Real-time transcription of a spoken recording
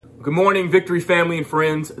Good morning, Victory family and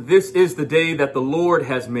friends. This is the day that the Lord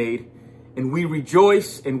has made, and we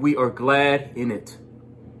rejoice and we are glad in it.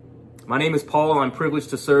 My name is Paul. I'm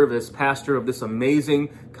privileged to serve as pastor of this amazing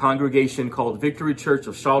congregation called Victory Church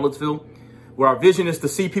of Charlottesville, where our vision is to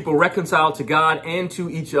see people reconciled to God and to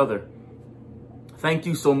each other. Thank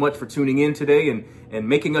you so much for tuning in today and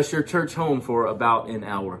making us your church home for about an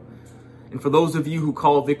hour. And for those of you who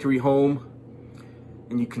call Victory home,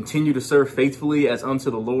 and you continue to serve faithfully as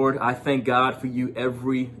unto the Lord, I thank God for you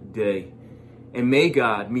every day. And may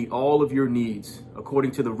God meet all of your needs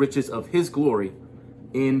according to the riches of his glory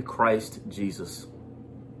in Christ Jesus.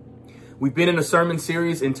 We've been in a sermon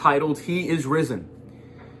series entitled, He is Risen.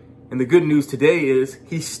 And the good news today is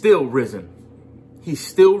he's still risen. He's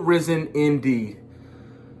still risen indeed.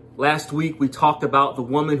 Last week, we talked about the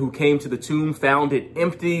woman who came to the tomb, found it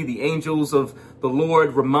empty. The angels of the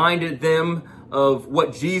Lord reminded them of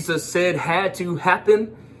what Jesus said had to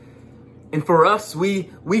happen. And for us, we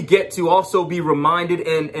get to also be reminded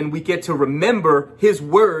and we get to remember his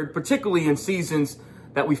word, particularly in seasons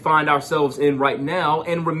that we find ourselves in right now,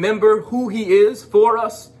 and remember who he is for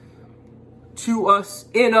us, to us,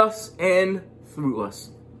 in us, and through us.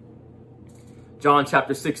 John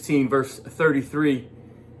chapter 16, verse 33,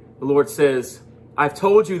 the Lord says, I've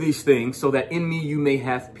told you these things so that in me you may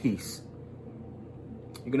have peace.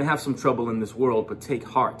 You're going to have some trouble in this world, but take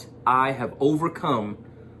heart. I have overcome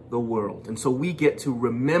the world. And so we get to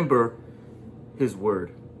remember his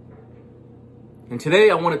word. And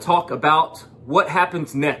today I want to talk about what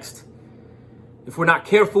happens next. If we're not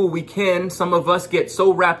careful, we can. Some of us get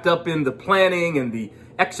so wrapped up in the planning and the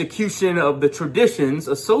execution of the traditions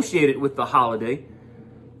associated with the holiday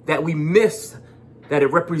that we miss that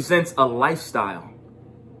it represents a lifestyle.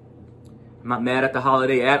 I'm not mad at the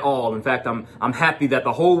holiday at all. In fact, I'm happy that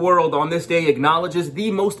the whole world on this day acknowledges the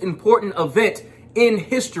most important event in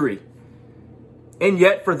history. And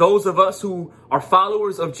yet, for those of us who are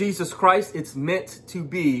followers of Jesus Christ, it's meant to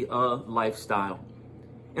be a lifestyle.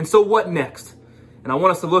 And so what next? And I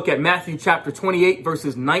want us to look at Matthew chapter 28,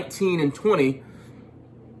 verses 19 and 20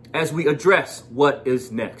 as we address what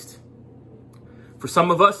is next. For some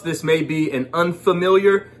of us, this may be an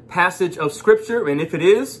unfamiliar passage of scripture. And if it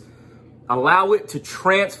is, allow it to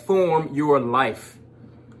transform your life.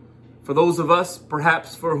 For those of us,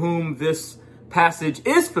 perhaps for whom this passage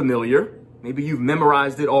is familiar, maybe you've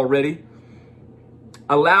memorized it already,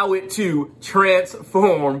 allow it to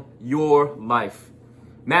transform your life.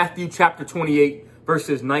 Matthew chapter 28,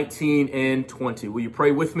 verses 19 and 20. Will you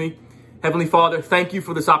pray with me? Heavenly Father, thank you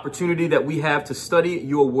for this opportunity that we have to study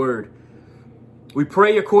your word. We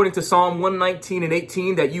pray according to Psalm 119 and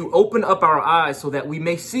 18 that you open up our eyes so that we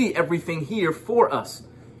may see everything here for us.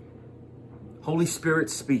 Holy Spirit,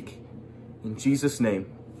 speak. In Jesus'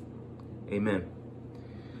 name, amen.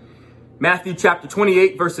 Matthew chapter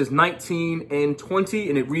 28, verses 19 and 20,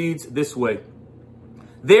 and it reads this way.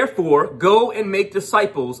 Therefore, go and make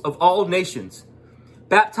disciples of all nations,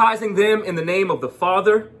 baptizing them in the name of the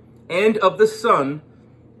Father and of the Son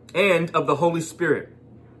and of the Holy Spirit,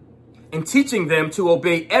 and teaching them to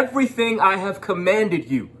obey everything I have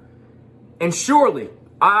commanded you. And surely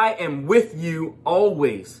I am with you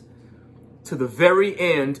always to the very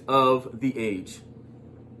end of the age.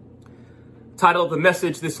 Title of the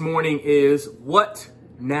message this morning is, What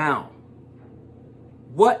Now?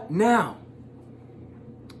 What now?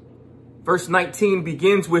 Verse 19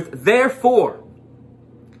 begins with, Therefore.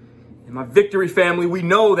 In my Victory family, we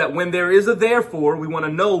know that when there is a therefore, we want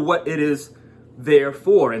to know what it is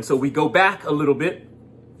therefore. And so we go back a little bit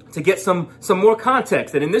to get some more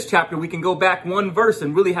context. And in this chapter, we can go back one verse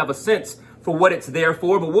and really have a sense for what it's there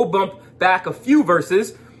for. But we'll bump back a few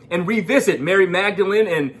verses and revisit Mary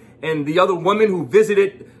Magdalene and the other woman who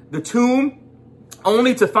visited the tomb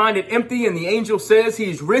only to find it empty. And the angel says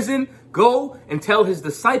he's risen. Go and tell his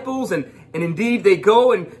disciples. And indeed, they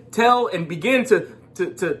go and tell and begin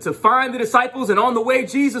to find the disciples. And on the way,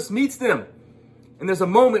 Jesus meets them. And there's a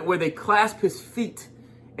moment where they clasp his feet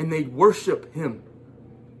and they worship him.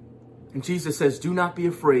 And Jesus says, do not be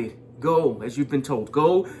afraid. Go, as you've been told.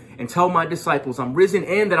 Go and tell my disciples I'm risen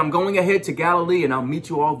and that I'm going ahead to Galilee and I'll meet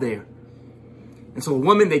you all there. And so the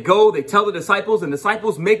woman, they go, they tell the disciples, and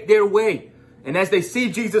disciples make their way. And as they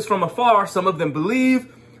see Jesus from afar, some of them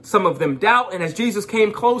believe, some of them doubt. And as Jesus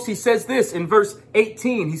came close, he says this in verse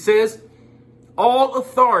 18. He says, all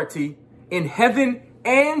authority in heaven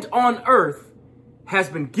and on earth has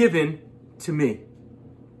been given to me.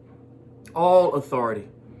 All authority.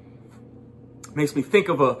 Makes me think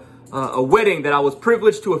of a wedding that I was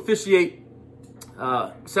privileged to officiate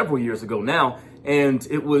several years ago now. And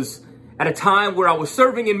it was at a time where I was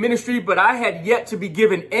serving in ministry, but I had yet to be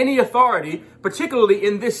given any authority, particularly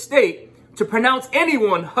in this state, to pronounce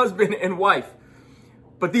anyone husband and wife.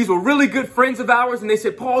 But these were really good friends of ours, and they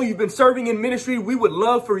said, Paul, you've been serving in ministry. We would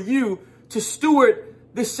love for you to steward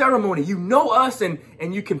this ceremony. You know us, and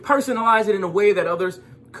you can personalize it in a way that others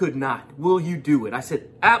could not. Will you do it? I said,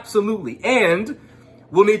 absolutely. And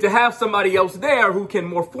we'll need to have somebody else there who can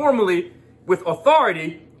more formally, with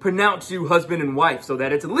authority, pronounce you husband and wife so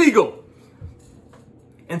that it's legal.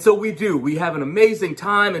 And so we do. We have an amazing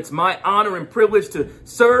time. It's my honor and privilege to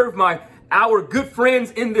serve our good friends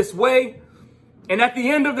in this way. And at the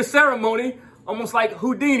end of the ceremony, almost like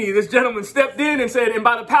Houdini, this gentleman stepped in and said, and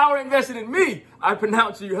by the power invested in me, I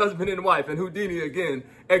pronounce you husband and wife. And Houdini again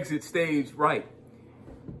exits stage right.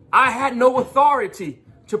 I had no authority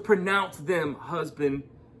to pronounce them husband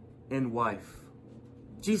and wife.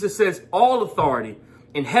 Jesus says all authority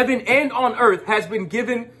in heaven and on earth has been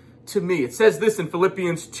given to me. It says this in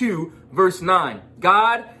Philippians 2, verse 9.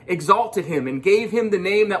 God exalted him and gave him the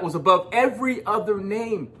name that was above every other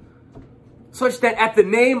name, such that at the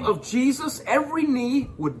name of Jesus, every knee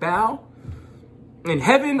would bow in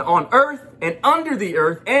heaven, on earth, and under the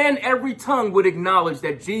earth, and every tongue would acknowledge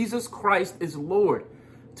that Jesus Christ is Lord,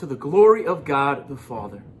 to the glory of God the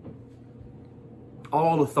Father.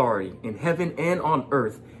 All authority in heaven and on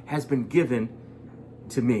earth has been given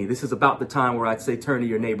to me. This is about the time where I'd say turn to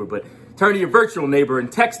your neighbor, but turn to your virtual neighbor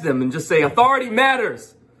and text them and just say, authority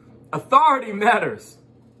matters. Authority matters.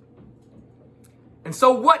 And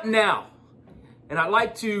so what now? And I'd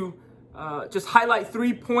like to just highlight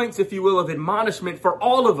 3 points, if you will, of admonishment for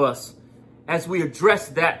all of us as we address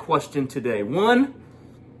that question today. 1,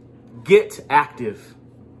 get active.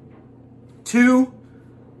 2,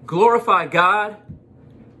 glorify God.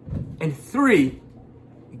 And 3,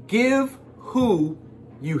 give who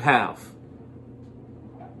you have.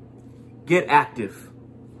 Get active.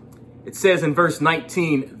 It says in verse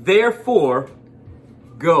 19, therefore,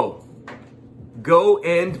 go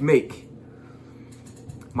and make.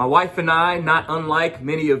 My wife and I, not unlike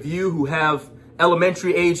many of you who have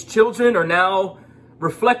elementary age children, are now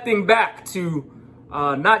reflecting back to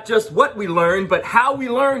not just what we learned, but how we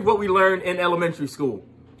learned what we learned in elementary school.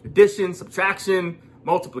 Addition, subtraction,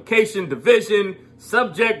 multiplication, division,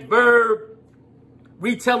 subject, verb,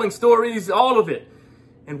 retelling stories, all of it.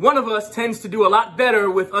 And one of us tends to do a lot better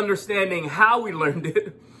with understanding how we learned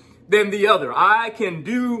it than the other. I can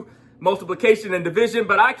do multiplication and division,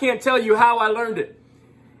 but I can't tell you how I learned it.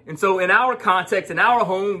 And so in our context, in our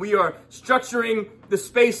home, we are structuring the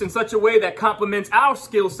space in such a way that complements our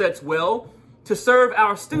skill sets well to serve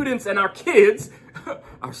our students and our kids,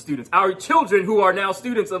 our children who are now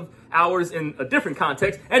students of ours in a different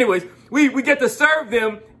context. Anyways, we get to serve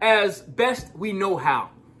them as best we know how.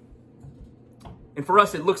 And for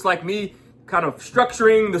us, it looks like me kind of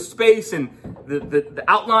structuring the space and the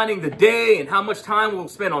outlining the day and how much time we'll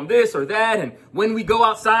spend on this or that, and when we go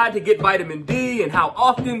outside to get vitamin D and how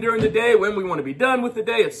often during the day, when we want to be done with the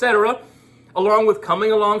day, etc., along with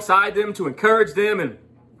coming alongside them to encourage them and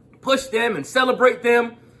push them and celebrate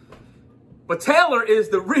them. But Taylor is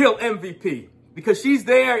the real MVP because she's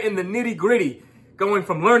there in the nitty gritty, going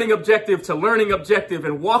from learning objective to learning objective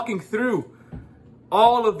and walking through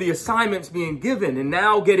all of the assignments being given and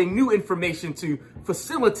now getting new information to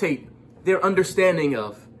facilitate their understanding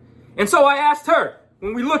of. And so I asked her,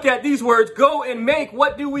 when we look at these words, go and make,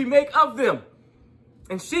 what do we make of them?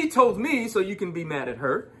 And she told me, so you can be mad at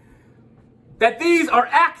her, that these are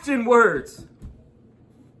action words.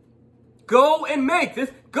 Go and make.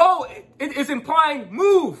 This go it is implying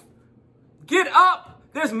move. Get up.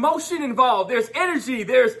 There's motion involved. There's energy.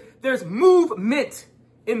 There's movement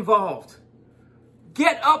involved.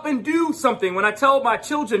 Get up and do something. When I tell my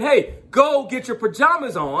children, hey, go get your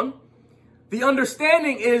pajamas on, the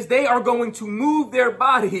understanding is they are going to move their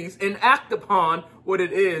bodies and act upon what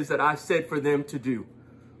it is that I said for them to do.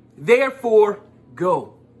 Therefore,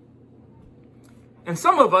 go. And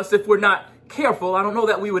some of us, if we're not careful, I don't know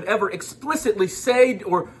that we would ever explicitly say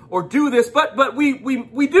or do this, but we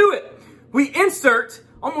do it. We insert,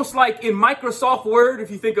 almost like in Microsoft Word,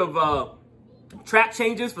 if you think of track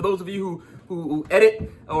changes, for those of you who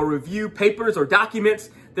edit or review papers or documents,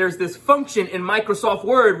 there's this function in Microsoft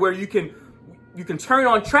Word where you can turn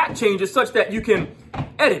on track changes such that you can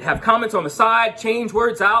edit, have comments on the side, change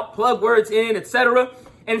words out, plug words in, etc.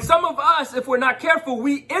 And some of us, if we're not careful,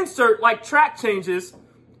 we insert like track changes,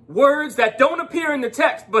 words that don't appear in the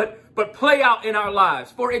text, but play out in our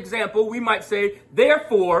lives. For example, we might say,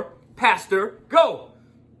 therefore, pastor, go.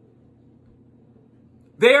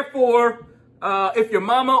 Therefore, if your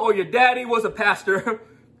mama or your daddy was a pastor,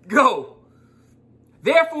 go.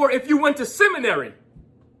 Therefore, if you went to seminary,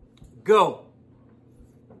 go.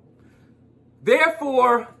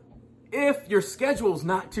 Therefore, if your schedule's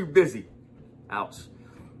not too busy, ouch.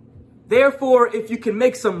 Therefore, if you can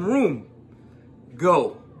make some room,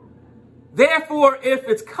 go. Therefore, if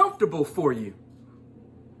it's comfortable for you,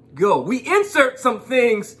 go. We insert some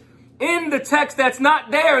things in the text that's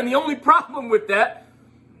not there, and the only problem with that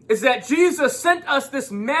is that Jesus sent us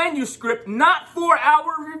this manuscript not for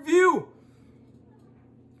our review.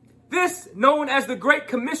 This, known as the Great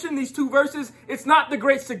Commission, these two verses, it's not the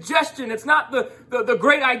great suggestion. It's not the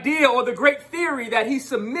great idea or the great theory that he's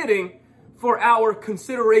submitting for our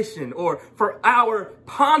consideration or for our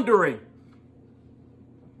pondering.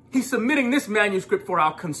 He's submitting this manuscript for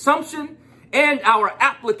our consumption and our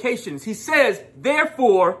applications. He says,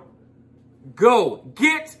 therefore, go.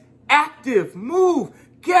 Get active. Move.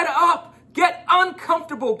 Get up. Get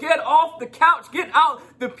uncomfortable. Get off the couch. Get out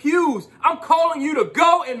the pews. I'm calling you to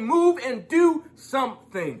go and move and do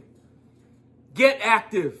something. Get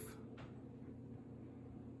active.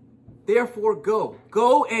 Therefore, go.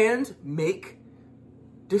 Go and make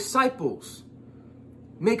disciples.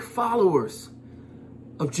 Make followers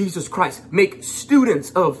of Jesus Christ. Make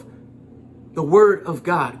students of the Word of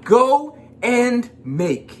God. Go and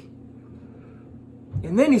make.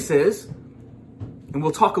 And then he says, and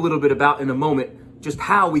we'll talk a little bit about in a moment just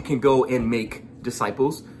how we can go and make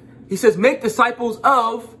disciples. He says, make disciples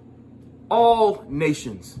of all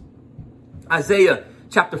nations. Isaiah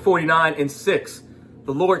chapter 49 and 6,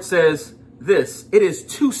 the Lord says this, it is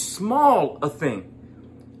too small a thing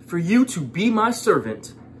for you to be my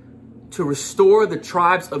servant, to restore the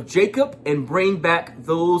tribes of Jacob and bring back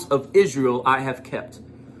those of Israel I have kept.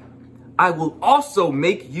 I will also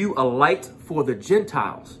make you a light for the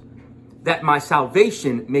Gentiles, that my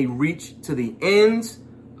salvation may reach to the ends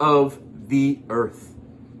of the earth.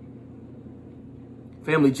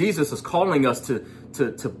 Family, Jesus is calling us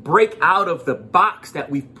to break out of the box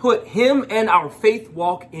that we've put him and our faith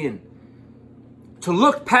walk in. To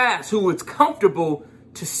look past who it's comfortable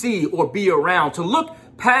to see or be around. To look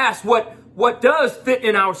past what does fit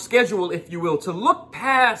in our schedule, if you will. To look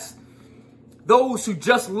past those who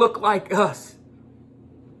just look like us.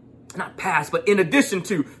 Not past, but in addition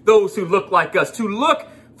to those who look like us. To look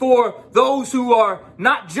for those who are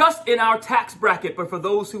not just in our tax bracket, but for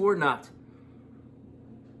those who are not.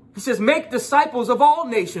 He says, make disciples of all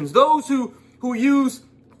nations. Those who use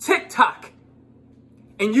TikTok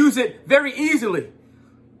and use it very easily.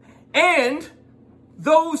 And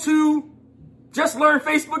those who just learned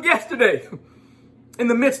Facebook yesterday. In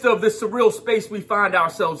the midst of this surreal space we find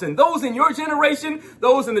ourselves in. Those in your generation,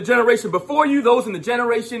 those in the generation before you, those in the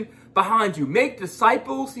generation behind you. Make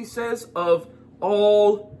disciples, he says, of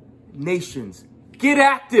all nations. Get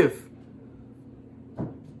active.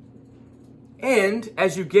 And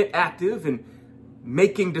as you get active in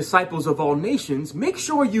making disciples of all nations, make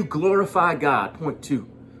sure you glorify God. Point 2.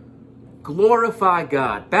 Glorify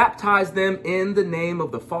God. Baptize them in the name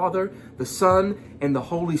of the Father, the Son, and the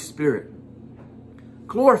Holy Spirit.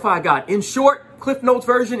 Glorify God. In short, Cliff Notes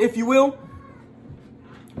version, if you will,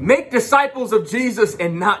 make disciples of Jesus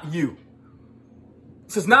and not you.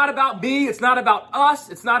 This is not about me. It's not about us.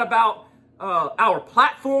 It's not about our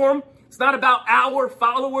platform. It's not about our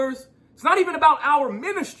followers. It's not even about our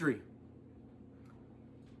ministry.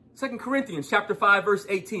 2 Corinthians chapter 5, verse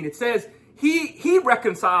 18, it says, He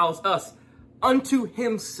reconciles us unto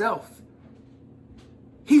himself.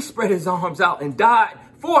 He spread his arms out and died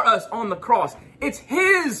for us on the cross. It's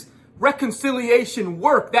his reconciliation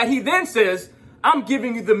work that he then says, I'm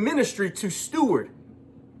giving you the ministry to steward.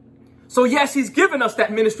 So yes, he's given us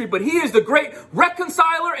that ministry, but he is the great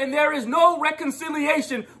reconciler, and there is no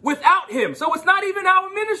reconciliation without him. So it's not even our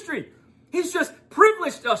ministry. He's just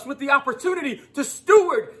privileged us with the opportunity to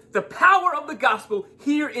steward the power of the gospel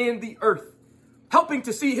here in the earth, helping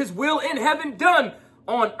to see his will in heaven done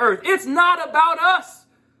on earth. It's not about us.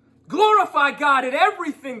 Glorify God in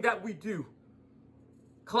everything that we do.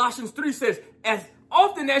 Colossians 3 says, as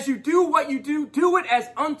often as you do what you do, do it as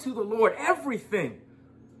unto the Lord. Everything.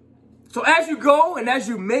 So as you go and as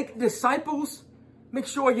you make disciples, make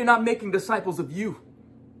sure you're not making disciples of you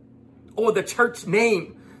or the church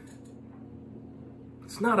name.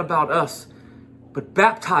 It's not about us, but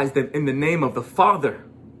baptize them in the name of the Father,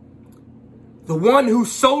 the one who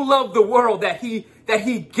so loved the world that he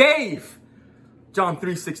gave. John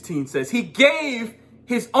 3:16 says he gave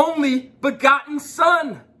his only begotten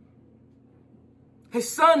son.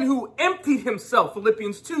 His son who emptied himself,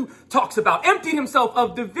 Philippians 2 talks about, emptied himself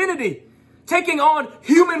of divinity, taking on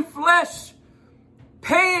human flesh,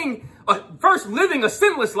 paying first living a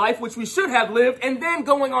sinless life, which we should have lived, and then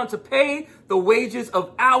going on to pay the wages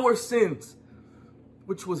of our sins,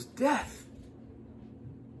 which was death.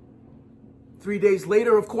 3 days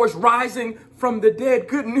later, of course, rising from the dead.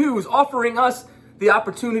 Good news, offering us the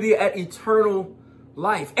opportunity at eternal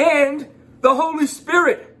life. And the Holy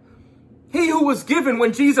Spirit, he who was given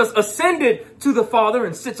when Jesus ascended to the Father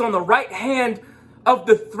and sits on the right hand of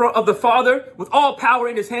the Father with all power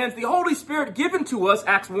in his hands. The Holy Spirit given to us,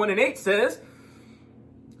 Acts 1:8 says,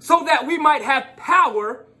 so that we might have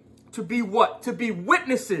power to be what? To be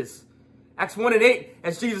witnesses. Acts 1:8,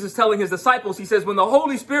 as Jesus is telling his disciples, he says, when the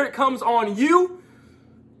Holy Spirit comes on you,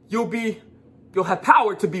 you'll have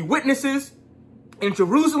power to be witnesses in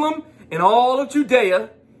Jerusalem, in all of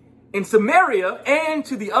Judea, in Samaria, and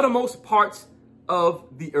to the uttermost parts of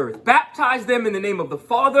the earth. Baptize them in the name of the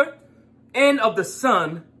Father and of the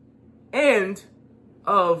Son and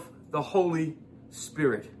of the Holy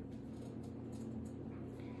Spirit.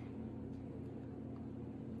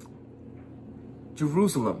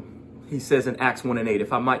 Jerusalem, he says in Acts 1:8,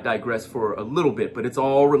 if I might digress for a little bit, but it's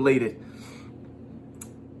all related.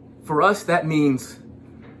 For us, that means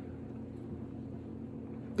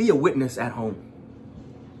be a witness at home.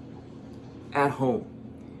 At home.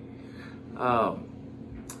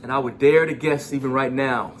 And I would dare to guess even right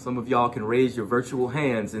now, some of y'all can raise your virtual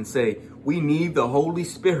hands and say, we need the Holy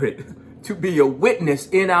Spirit to be a witness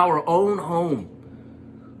in our own home.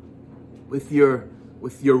 With your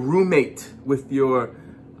roommate, with your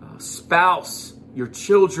spouse, your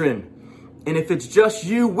children. And if it's just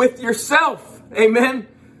you, with yourself. Amen.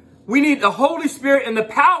 We need the Holy Spirit and the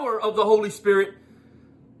power of the Holy Spirit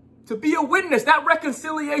to be a witness. That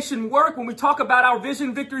reconciliation work, when we talk about our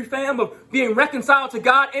Vision Victory fam of being reconciled to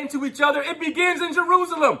God and to each other, it begins in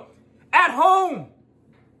Jerusalem, at home.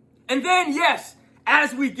 And then, yes,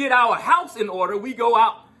 as we get our house in order, we go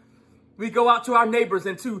out to our neighbors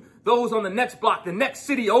and to those on the next block, the next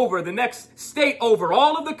city over, the next state over,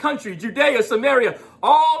 all of the country, Judea, Samaria,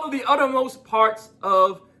 all of the uttermost parts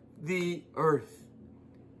of the earth.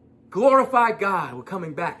 Glorify God. We're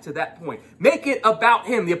coming back to that point. Make it about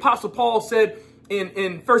him. The Apostle Paul said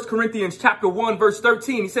in 1 Corinthians chapter 1, verse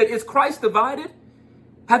 13, he said, is Christ divided?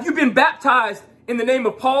 Have you been baptized in the name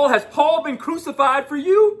of Paul? Has Paul been crucified for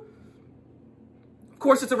you? Of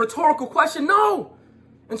course, it's a rhetorical question. No.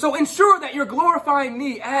 And so ensure that you're glorifying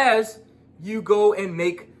me as you go and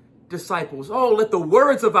make disciples. Oh, let the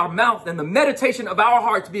words of our mouth and the meditation of our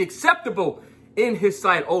hearts be acceptable in his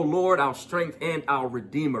sight, O Lord, our strength and our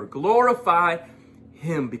Redeemer. Glorify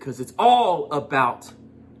him, because it's all about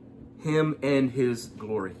him and his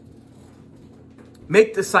glory.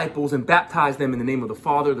 Make disciples and baptize them in the name of the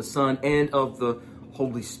Father, the Son, and of the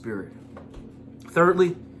Holy Spirit.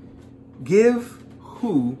 Thirdly, give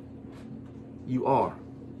who you are.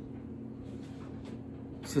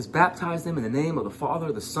 He says, baptize them in the name of the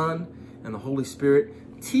Father, the Son, and the Holy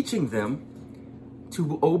Spirit, teaching them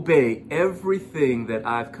to obey everything that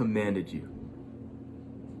I've commanded you.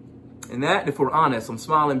 And that, if we're honest, I'm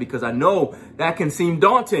smiling because I know that can seem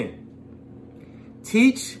daunting.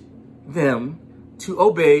 Teach them to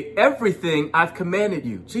obey everything I've commanded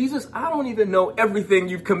you. Jesus, I don't even know everything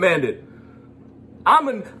you've commanded.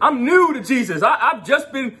 I'm new to Jesus. I've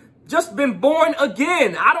just been born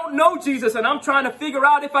again. I don't know Jesus, and I'm trying to figure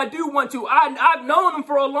out if I do want to. I've known him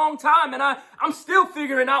for a long time, and I'm still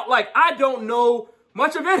figuring out, like, I don't know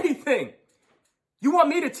much of anything. You want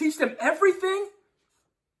me to teach them everything?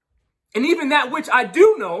 And even that which I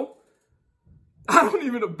do know, I don't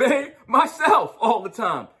even obey myself all the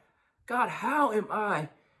time. God, how am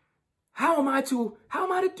I to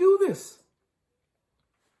do this?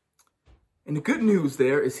 And the good news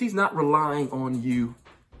there is he's not relying on you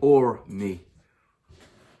or me.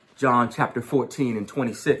 John chapter 14 and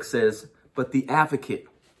 26 says, but the advocate,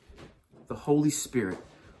 the Holy Spirit,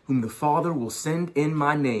 whom the Father will send in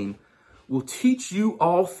my name, will teach you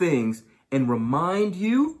all things and remind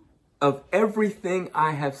you of everything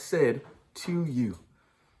I have said to you.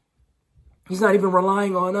 He's not even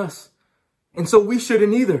relying on us. And so we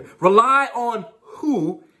shouldn't either. Rely on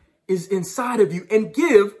who is inside of you and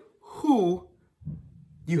give who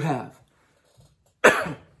you have.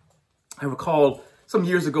 I recall some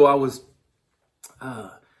years ago, I was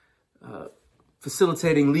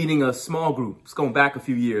leading a small group. It's going back a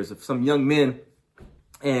few years, of some young men.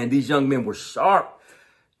 And these young men were sharp,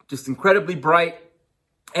 just incredibly bright.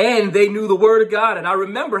 And they knew the word of God. And I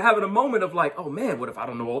remember having a moment of like, oh man, what if I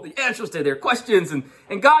don't know all the answers to their questions?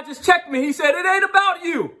 And God just checked me. He said, it ain't about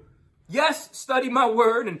you. Yes, study my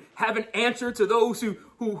word and have an answer to those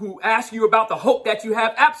who ask you about the hope that you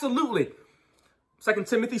have. Absolutely. 2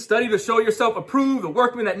 Timothy, study to show yourself approved, a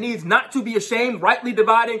workman that needs not to be ashamed, rightly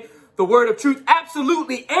dividing the word of truth.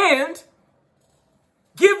 Absolutely. And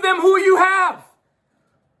give them who you have.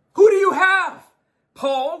 Who do you have?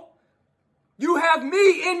 Paul, you have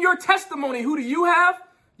me in your testimony. Who do you have?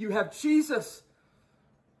 You have Jesus,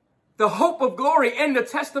 the hope of glory, and the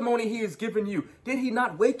testimony he has given you. Did he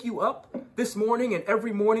not wake you up this morning and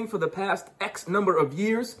every morning for the past X number of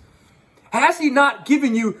years? Has he not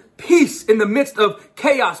given you peace in the midst of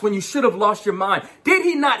chaos when you should have lost your mind? Did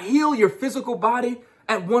he not heal your physical body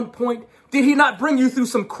at one point? Did he not bring you through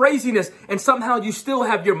some craziness and somehow you still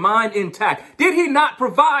have your mind intact? Did he not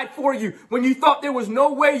provide for you when you thought there was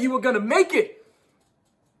no way you were going to make it?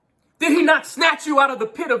 Did he not snatch you out of the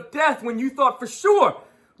pit of death when you thought for sure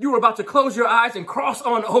you were about to close your eyes and cross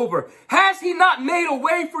on over? Has he not made a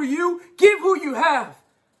way for you? Give who you have.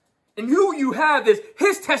 And who you have is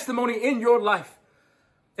his testimony in your life.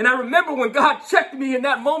 And I remember when God checked me in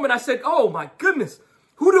that moment, I said, oh my goodness,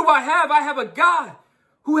 who do I have? I have a God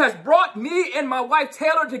who has brought me and my wife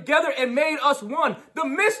Taylor together and made us one. The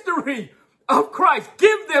mystery of Christ.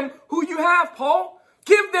 Give them who you have, Paul.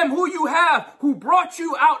 Give them who you have, who brought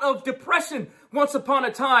you out of depression once upon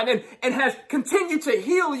a time and has continued to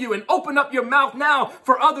heal you and open up your mouth now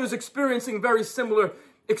for others experiencing very similar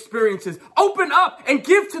experiences. Open up and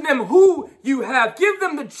give to them who you have. Give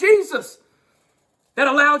them the Jesus that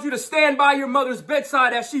allowed you to stand by your mother's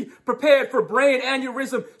bedside as she prepared for brain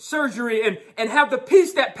aneurysm surgery and have the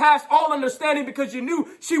peace that passed all understanding because you knew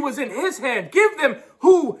she was in his hand. Give them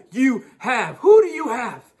who you have. Who do you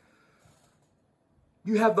have?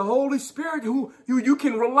 You have the Holy Spirit who you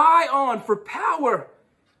can rely on for power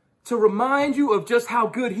to remind you of just how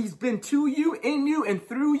good he's been to you, in you, and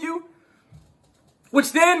through you.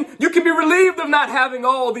 Which then you can be relieved of not having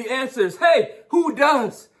all the answers. Hey, who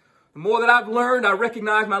does? The more that I've learned, I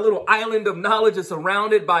recognize my little island of knowledge is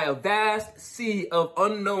surrounded by a vast sea of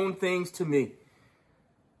unknown things to me.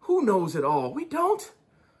 Who knows it all? We don't.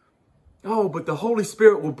 Oh, but the Holy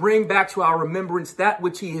Spirit will bring back to our remembrance that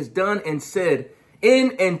which he has done and said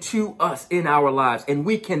in and to us in our lives. And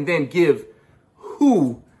we can then give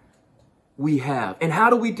who we have. And how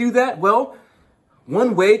do we do that? Well,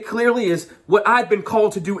 one way clearly is what I've been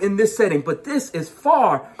called to do in this setting, but this is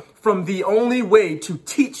far from the only way to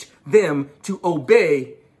teach them to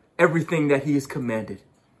obey everything that he has commanded.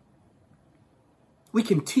 We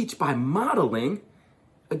can teach by modeling,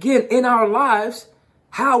 again, in our lives,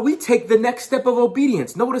 how we take the next step of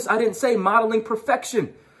obedience. Notice I didn't say modeling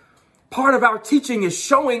perfection. Part of our teaching is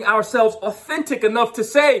showing ourselves authentic enough to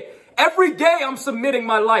say, every day I'm submitting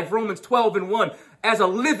my life, Romans 12:1, as a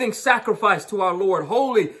living sacrifice to our Lord,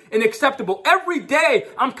 holy and acceptable. Every day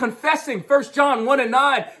I'm confessing 1 John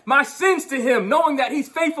 1:9, my sins to him, knowing that he's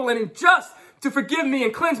faithful and just to forgive me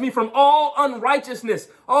and cleanse me from all unrighteousness.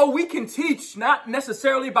 Oh, we can teach not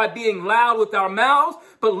necessarily by being loud with our mouths,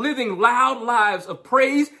 but living loud lives of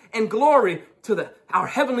praise and glory to our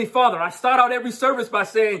Heavenly Father. I start out every service by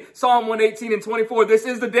saying Psalm 118:24, this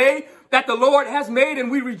is the day that the Lord has made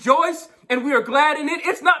and we rejoice and we are glad in it.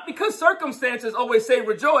 It's not because circumstances always say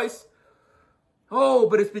rejoice. Oh,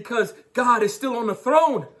 but it's because God is still on the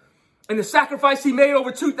throne. And the sacrifice he made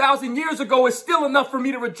over 2,000 years ago is still enough for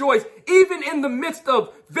me to rejoice. Even in the midst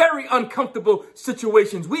of very uncomfortable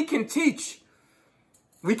situations, we can teach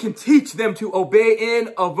them to obey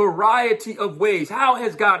in a variety of ways. How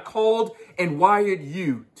has God called and wired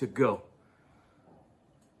you to go?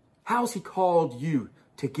 How's he called you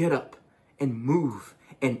to get up and move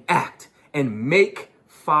and act and make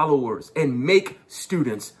followers and make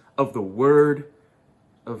students of the Word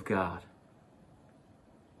of God?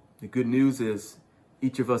 The good news is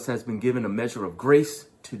each of us has been given a measure of grace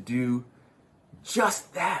to do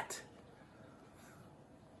just that.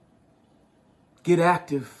 Get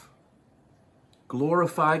active.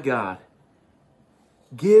 Glorify God.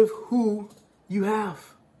 Give who you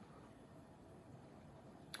have.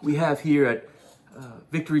 We have here at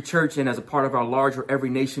Victory Church and as a part of our larger Every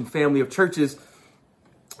Nation family of churches,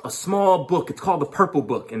 a small book. It's called the Purple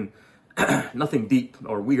Book. And nothing deep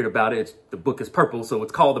or weird about it. The book is purple, so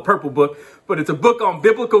it's called the Purple Book. But it's a book on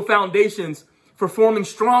biblical foundations for forming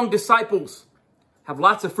strong disciples. Have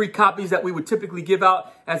lots of free copies that we would typically give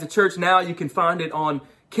out as a church now. You can find it on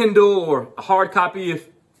Kindle or a hard copy if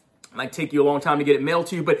it might take you a long time to get it mailed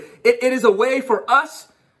to you. But it is a way for us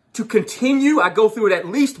to continue. I go through it at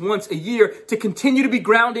least once a year to continue to be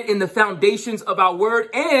grounded in the foundations of our word.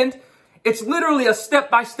 And it's literally a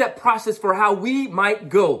step-by-step process for how we might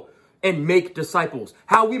go and make disciples,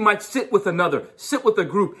 how we might sit with another, sit with a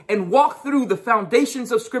group, and walk through the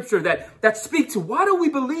foundations of Scripture that speak to why do we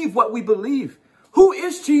believe what we believe? Who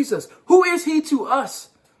is Jesus? Who is he to us?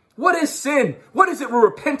 What is sin? What is it we're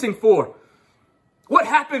repenting for? What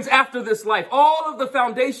happens after this life? All of the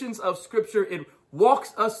foundations of Scripture, it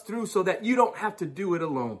walks us through so that you don't have to do it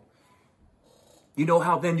alone. You know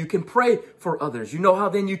how then you can pray for others. You know how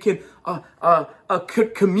then you can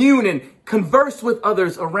commune and converse with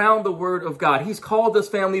others around the Word of God. He's called us,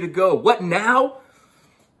 family, to go. What now?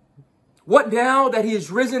 What now that he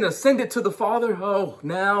is risen, ascended to the Father? Oh,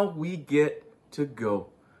 now we get to go.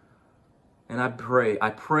 And I pray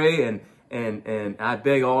and I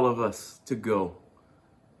beg all of us to go.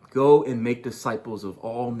 Go and make disciples of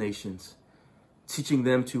all nations, teaching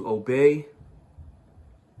them to obey,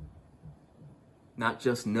 not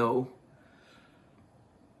just know,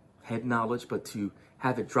 head knowledge, but to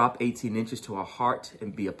have it drop 18 inches to our heart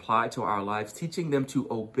and be applied to our lives, teaching them to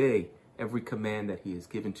obey every command that he has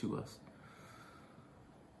given to us.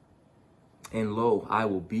 And lo, I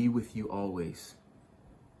will be with you always.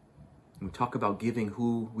 When we talk about giving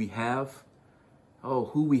who we have,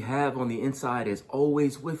 who we have on the inside is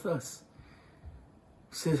always with us.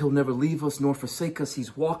 He says he'll never leave us nor forsake us.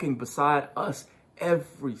 He's walking beside us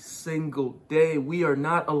every single day. We are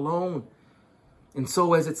not alone. And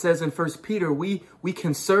so as it says in 1 Peter, we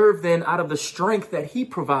can serve then out of the strength that he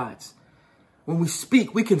provides. When we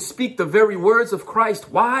speak, we can speak the very words of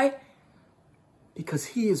Christ. Why? Because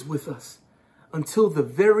he is with us until the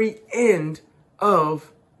very end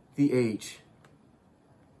of the age.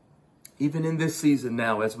 Even in this season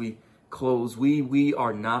now, as we close, we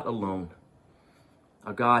are not alone.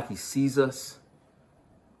 Our God, he sees us.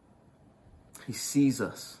 He sees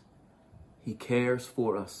us. He cares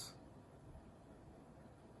for us.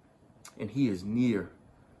 And he is near,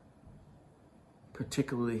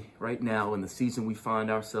 particularly right now in the season we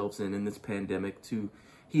find ourselves in this pandemic,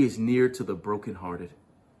 he is near to the brokenhearted.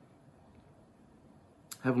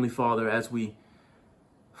 Heavenly Father, as we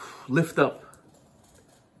lift up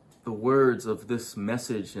the words of this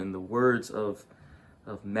message and the words of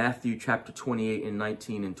Matthew chapter 28 and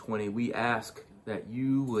 19 and 20, we ask that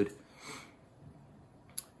you would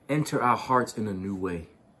enter our hearts in a new way.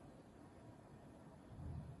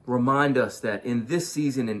 Remind us that in this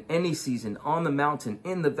season, in any season, on the mountain,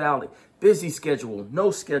 in the valley, busy schedule,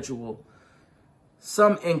 no schedule,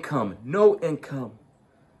 some income, no income,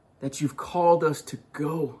 that you've called us to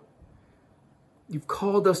go. You've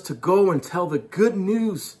called us to go and tell the good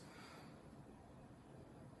news.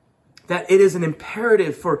 That it is an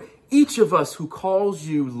imperative for each of us who calls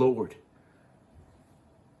you Lord.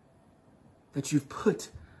 That you've put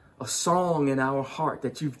a song in our heart,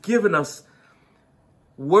 that you've given us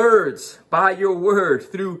words by your word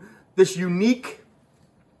through this unique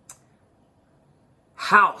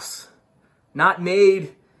house, not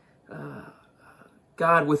made,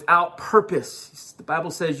 God, without purpose. The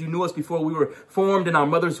Bible says you knew us before we were formed in our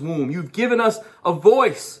mother's womb. You've given us a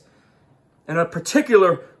voice, and a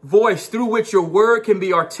particular voice through which your word can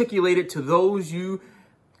be articulated to those you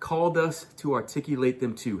called us to articulate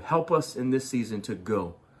them to. Help us in this season to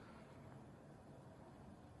go.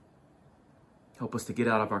 Help us to get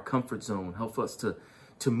out of our comfort zone. Help us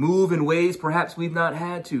to move in ways perhaps we've not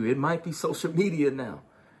had to. It might be social media now.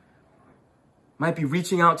 Might be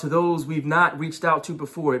reaching out to those we've not reached out to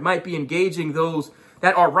before. It might be engaging those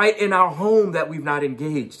that are right in our home that we've not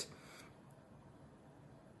engaged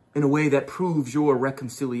in a way that proves your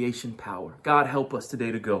reconciliation power. God, help us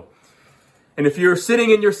today to go. And if you're sitting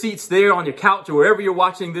in your seats there on your couch or wherever you're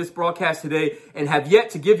watching this broadcast today and have yet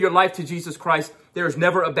to give your life to Jesus Christ, there is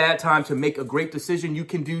never a bad time to make a great decision. You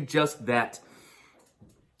can do just that.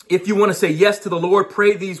 If you want to say yes to the Lord,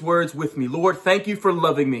 pray these words with me. Lord, thank you for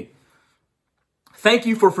loving me. Thank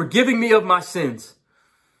you for forgiving me of my sins.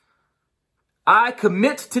 I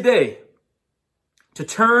commit today to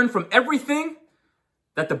turn from everything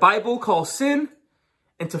that the Bible calls sin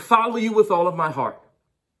and to follow you with all of my heart.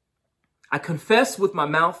 I confess with my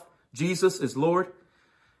mouth Jesus is Lord,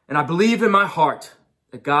 and I believe in my heart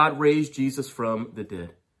that God raised Jesus from the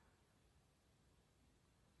dead.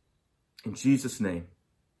 In Jesus' name,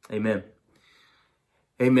 amen.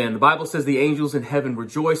 Amen. The Bible says the angels in heaven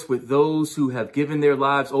rejoice with those who have given their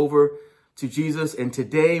lives over to Jesus. And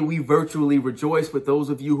today we virtually rejoice with those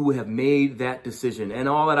of you who have made that decision. And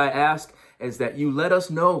all that I ask is that you let us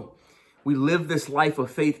know we live this life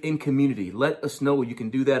of faith in community. Let us know. You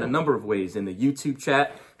can do that a number of ways. In the YouTube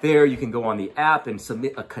chat there, you can go on the app and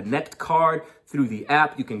submit a connect card through the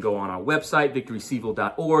app. You can go on our website,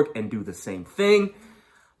 victorycville.org, and do the same thing.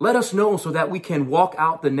 Let us know so that we can walk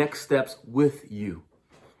out the next steps with you.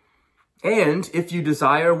 And if you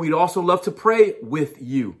desire, we'd also love to pray with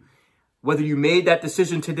you. Whether you made that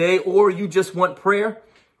decision today or you just want prayer,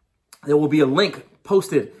 There will be a link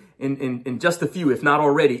posted in just a few, if not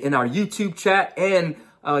already, in our YouTube chat. And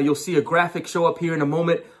you'll see a graphic show up here in a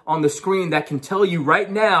moment on the screen that can tell you right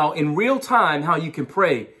now in real time how you can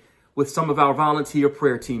pray with some of our volunteer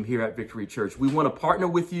prayer team here at Victory Church. We want to partner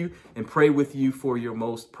with you and pray with you for your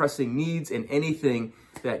most pressing needs and anything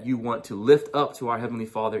that you want to lift up to our Heavenly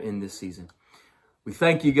Father in this season. We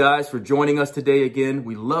thank you guys for joining us today again.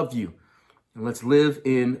 We love you, and let's live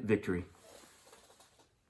in victory.